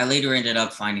I later ended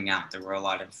up finding out there were a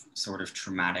lot of sort of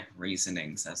traumatic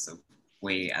reasonings as to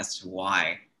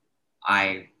why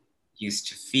I used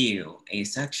to feel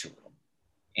asexual.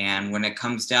 And when it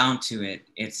comes down to it,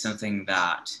 it's something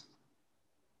that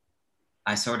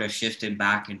I sort of shifted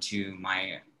back into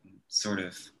my sort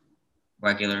of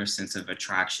regular sense of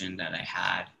attraction that I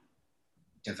had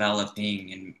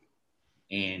developing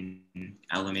in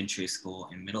elementary school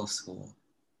and middle school.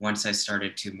 Once I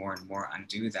started to more and more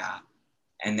undo that,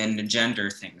 and then the gender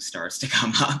thing starts to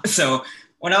come up. So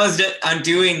when I was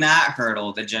undoing that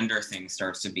hurdle, the gender thing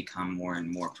starts to become more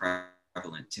and more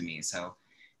prevalent to me. So,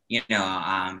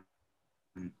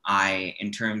 I, in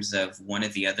terms of one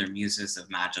of the other muses of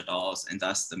Magic Dolls, and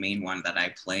thus the main one that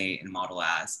I play and model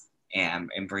as and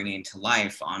bringing to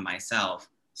life on myself,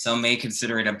 some may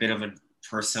consider it a bit of a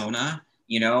persona,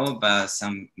 but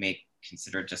some may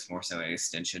consider it just more so an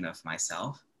extension of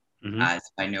myself. Mm-hmm. As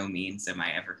by no means am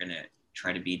I ever going to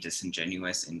try to be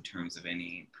disingenuous in terms of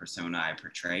any persona I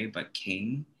portray, but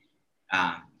King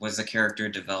was a character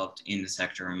developed in the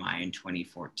Sector MI in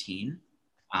 2014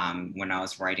 when I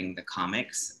was writing the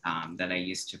comics that I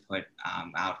used to put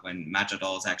out when Magic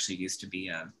Dolls actually used to be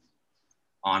a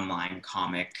online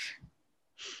comic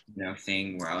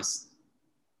thing where I was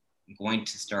going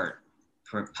to start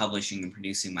publishing and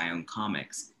producing my own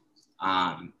comics.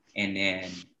 And then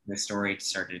the story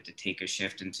started to take a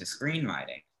shift into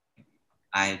screenwriting.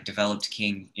 I developed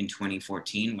King in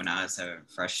 2014 when I was a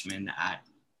freshman at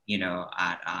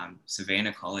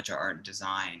Savannah College of Art and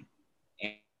Design.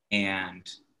 And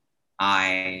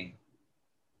I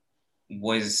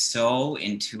was so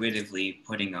intuitively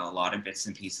putting a lot of bits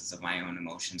and pieces of my own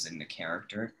emotions in the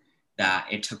character that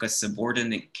it took a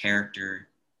subordinate character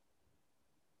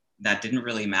that didn't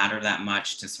really matter that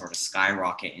much to sort of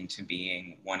skyrocket into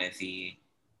being one of the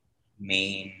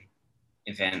main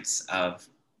events of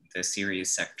the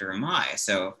series Sector MI.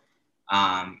 So,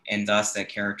 and thus the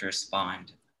character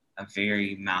spawned a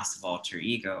very massive alter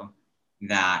ego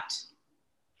that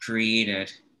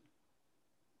created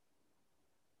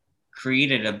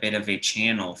a bit of a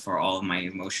channel for all of my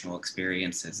emotional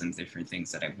experiences and different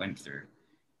things that I went through.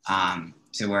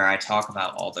 To where I talk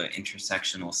about all the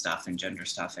intersectional stuff and gender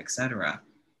stuff, etc.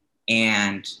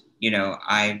 And,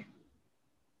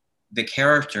 the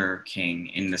character King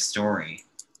in the story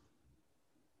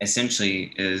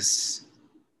essentially is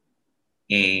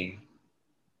a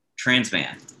trans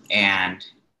man, and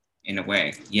in a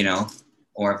way,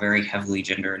 or very heavily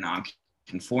gender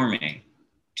non-conforming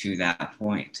to that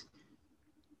point.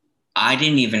 I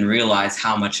didn't even realize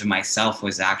how much of myself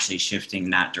was actually shifting in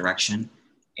that direction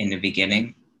in the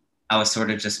beginning. I was sort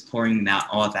of just pouring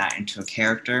all of that into a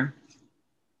character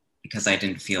because I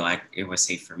didn't feel like it was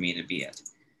safe for me to be it,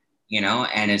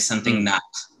 and it's something that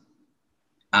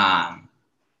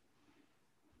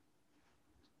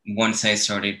once I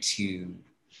started to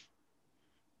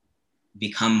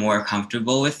become more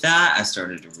comfortable with that, I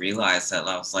started to realize that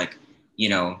I was like,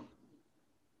 I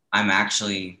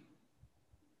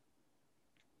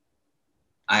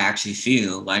actually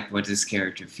feel like what this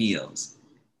character feels,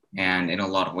 and in a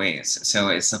lot of ways. So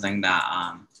it's something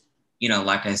that,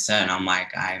 like I said,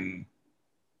 I'm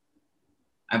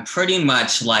pretty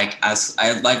much like, as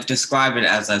I like describe it,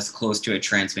 as close to a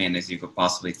trans man as you could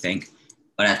possibly think,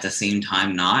 but at the same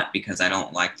time not, because I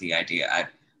don't like the idea.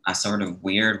 I'm sort of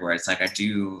weird where it's like I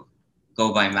do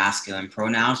go by masculine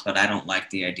pronouns, but I don't like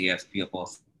the idea of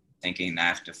people thinking that I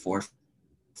have to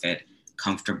forfeit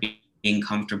being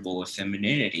comfortable with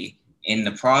femininity in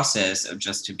the process of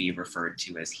just to be referred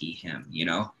to as he, him,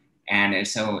 And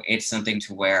so it's something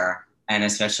to where, and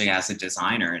especially as a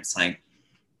designer, it's like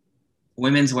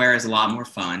women's wear is a lot more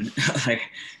fun.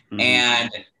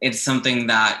 And it's something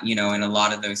that, in a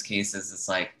lot of those cases, it's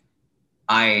like,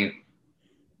 I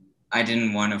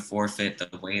didn't want to forfeit the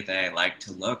way that I like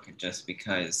to look just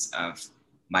because of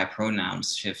my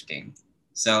pronouns shifting.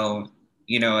 So,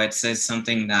 it's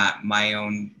something that my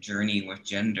own journey with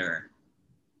gender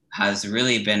has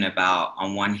really been about,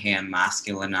 on one hand,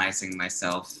 masculinizing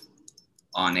myself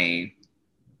on a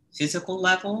physical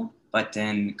level, but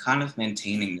then kind of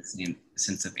maintaining this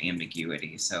sense of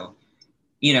ambiguity. So,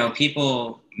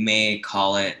 people may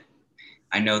call it,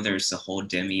 I know there's the whole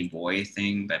demi boy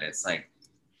thing, but it's like,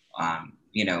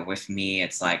 with me,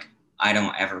 it's like, I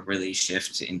don't ever really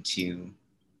shift into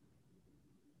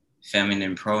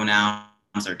feminine pronouns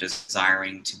or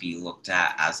desiring to be looked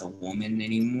at as a woman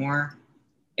anymore.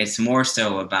 It's more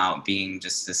so about being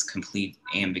just this complete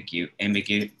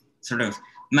ambiguous, sort of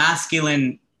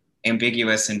masculine,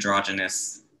 ambiguous,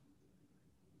 androgynous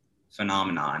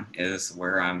phenomenon is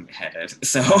where I'm headed.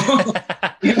 So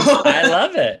I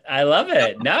love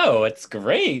it. No, it's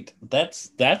great. That's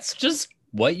just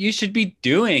what you should be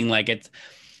doing. Like it's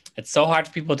so hard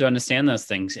for people to understand those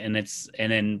things, and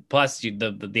then plus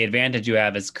the advantage you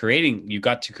have is you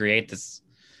got to create this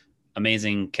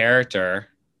amazing character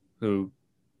who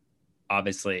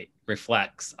obviously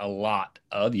reflects a lot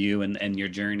of you and your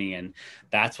journey, and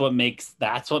that's what makes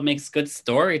good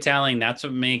storytelling. That's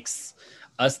what makes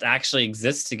us actually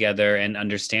exist together and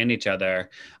understand each other.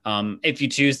 If you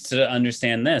choose to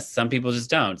understand this, some people just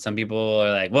don't. Some people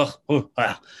are like, well,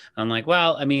 I'm like,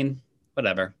 well, I mean,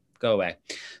 whatever, go away.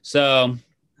 So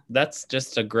that's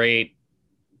just a great,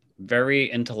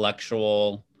 very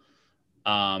intellectual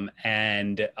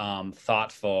and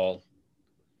thoughtful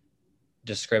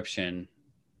description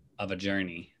of a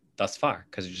journey thus far,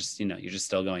 because you're just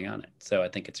still going on it. So I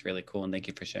think it's really cool, and thank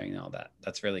you for sharing all that.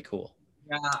 That's really cool.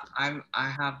 Yeah, I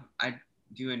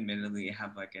do admittedly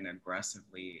have like an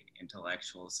aggressively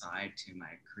intellectual side to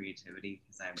my creativity,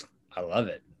 because I love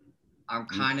it. I'm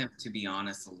kind of, to be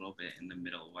honest, a little bit in the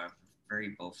middle, where I'm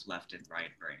very both left and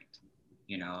right brained.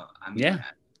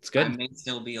 It's good. I may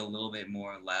still be a little bit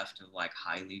more left of like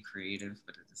highly creative,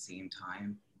 but at the same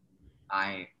time,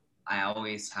 I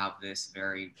always have this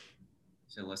very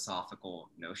philosophical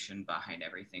notion behind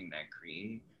everything that I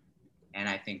create. And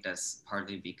I think that's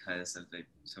partly because of the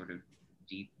sort of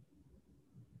deep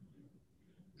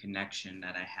connection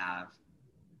that I have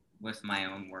with my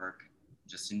own work,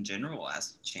 just in general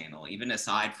as a channel, even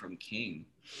aside from King.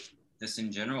 Just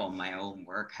in general, my own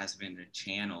work has been a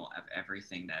channel of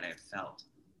everything that I've felt,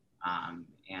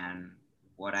 and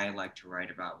what I like to write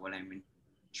about, what I'm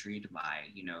intrigued by,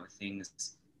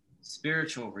 things,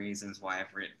 spiritual reasons why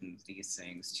I've written these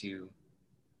things, to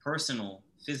personal,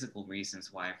 physical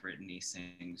reasons why I've written these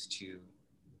things, to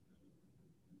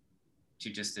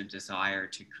just a desire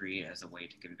to create as a way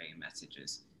to convey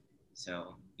messages.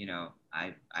 So,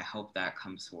 I hope that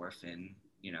comes forth in,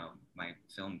 my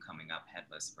film coming up,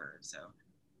 Headless Bird. So.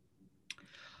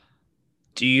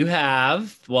 Do you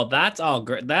have, well, that's all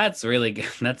great. That's really good.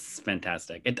 That's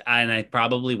fantastic. And it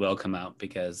probably will come out,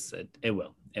 because it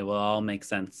will all make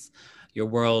sense. Your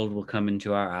world will come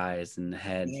into our eyes and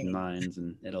heads and minds,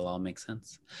 and it'll all make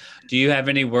sense. Do you have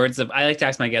any words of, I like to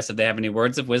ask my guests if they have any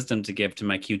words of wisdom to give to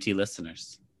my QT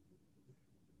listeners.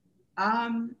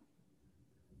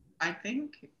 I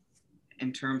think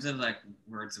in terms of like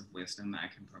words of wisdom that I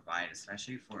can provide,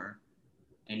 especially for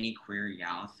any queer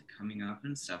youth coming up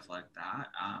and stuff like that,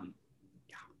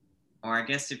 or I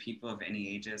guess to people of any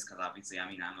ages, because obviously, I'm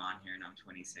on here and I'm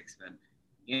 26, but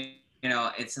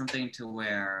it's something to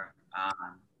where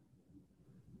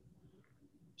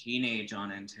teenage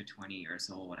on into 20 years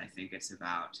old, I think it's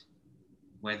about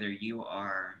whether you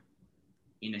are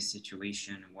in a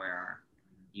situation where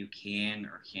you can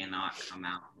or cannot come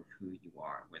out with who you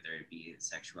are, whether it be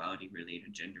sexuality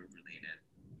related, gender related,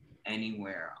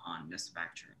 anywhere on the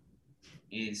spectrum,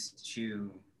 is to,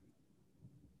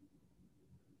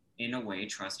 in a way,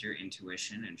 trust your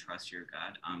intuition and trust your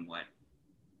gut on what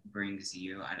brings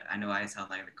you. I know I sound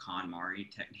like the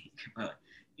KonMari technique, but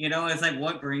it's like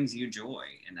what brings you joy,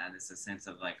 and that is a sense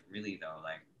of like, really though,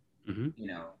 like,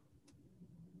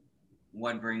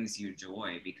 what brings you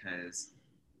joy, because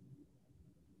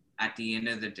at the end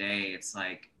of the day, it's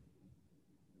like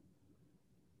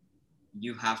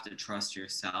you have to trust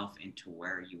yourself into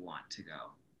where you want to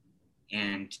go,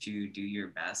 and to do your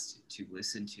best to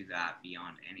listen to that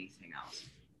beyond anything else,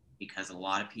 because a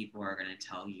lot of people are going to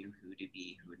tell you who to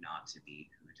be, who not to be,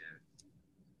 who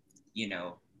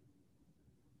to,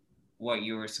 what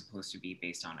you were supposed to be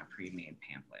based on a pre-made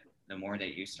pamphlet. The more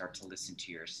that you start to listen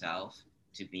to yourself,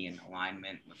 to be in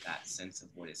alignment with that sense of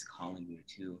what is calling you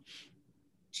to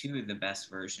the best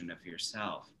version of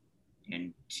yourself,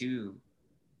 and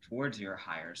towards your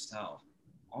higher self,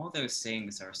 all those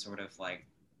things are sort of like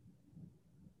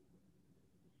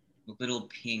little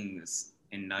pings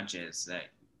and nudges that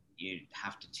you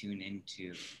have to tune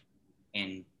into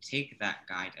and take that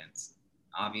guidance.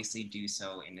 Obviously do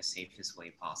so in the safest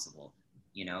way possible,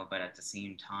 but at the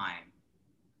same time,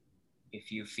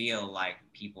 if you feel like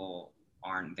people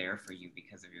aren't there for you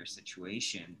because of your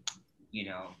situation,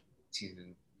 to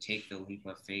take the leap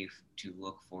of faith to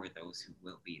look for those who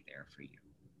will be there for you,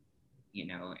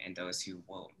 and those who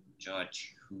won't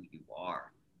judge who you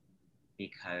are.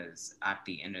 Because at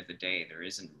the end of the day, there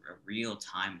isn't a real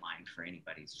timeline for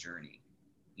anybody's journey.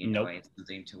 Nope. It's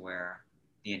something to where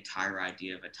the entire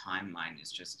idea of a timeline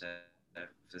is just a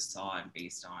facade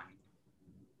based on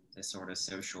the sort of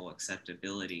social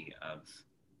acceptability of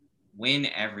when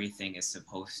everything is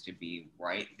supposed to be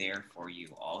right there for you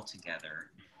all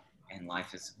together, and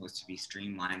life is supposed to be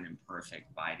streamlined and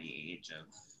perfect by the age of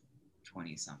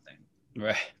 20-something.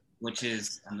 Right. Which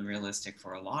is unrealistic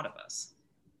for a lot of us,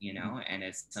 and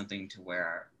it's something to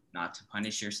where not to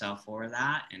punish yourself for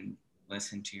that, and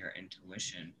listen to your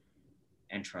intuition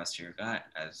and trust your gut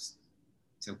as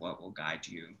to what will guide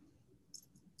you.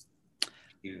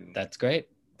 That's great.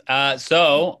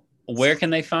 So where can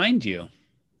they find you?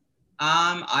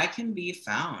 I can be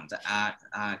found at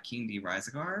King D.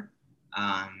 Rizagar.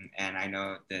 And I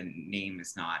know the name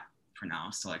is not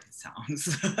pronounced like it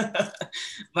sounds,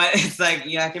 but it's like,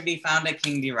 I can be found at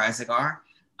King D. Rizagar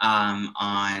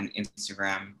on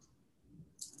Instagram,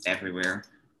 everywhere.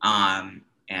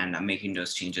 And I'm making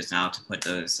those changes now to put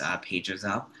those pages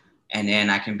up. And then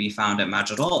I can be found at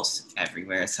Majorals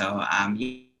everywhere. So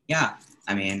yeah,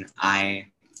 I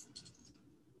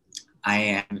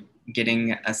am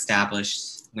getting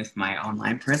established with my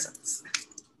online presence.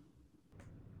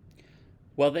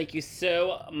 Well, thank you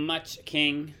so much,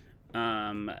 King.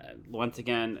 Once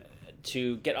again,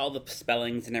 to get all the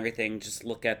spellings and everything, just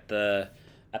look at the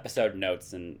episode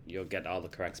notes and you'll get all the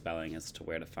correct spelling as to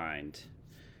where to find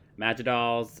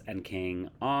Majidals and King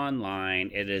online.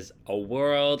 It is a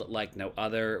world like no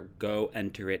other. Go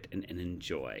enter it and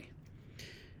enjoy.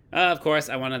 Of course,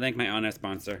 I want to thank my honor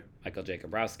sponsor, Michael J.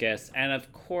 Kabrowskis. And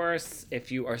of course,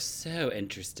 if you are so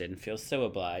interested and feel so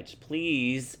obliged,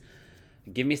 please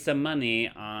give me some money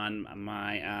on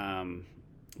my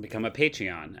become a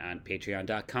Patreon at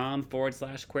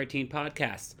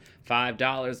patreon.com/QueerTeenPodcast.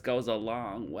 $5 goes a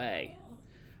long way.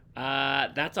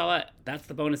 That's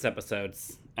the bonus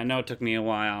episodes. I know it took me a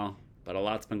while, but a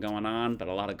lot's been going on, but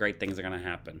a lot of great things are going to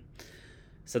happen.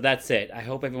 So that's it. I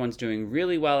hope everyone's doing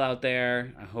really well out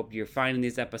there. I hope you're finding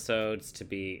these episodes to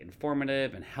be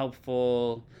informative and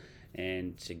helpful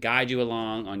and to guide you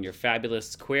along on your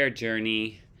fabulous queer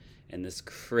journey in this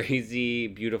crazy,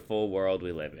 beautiful world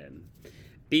we live in.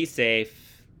 Be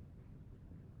safe.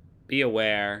 Be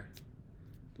aware.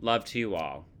 Love to you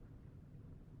all.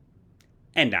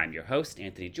 And I'm your host,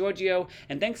 Anthony Giorgio,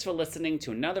 and thanks for listening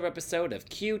to another episode of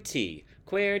QT,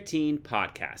 Queer Teen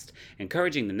Podcast,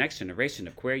 encouraging the next generation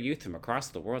of queer youth from across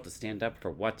the world to stand up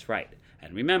for what's right.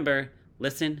 And remember,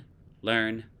 listen,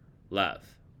 learn,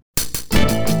 love.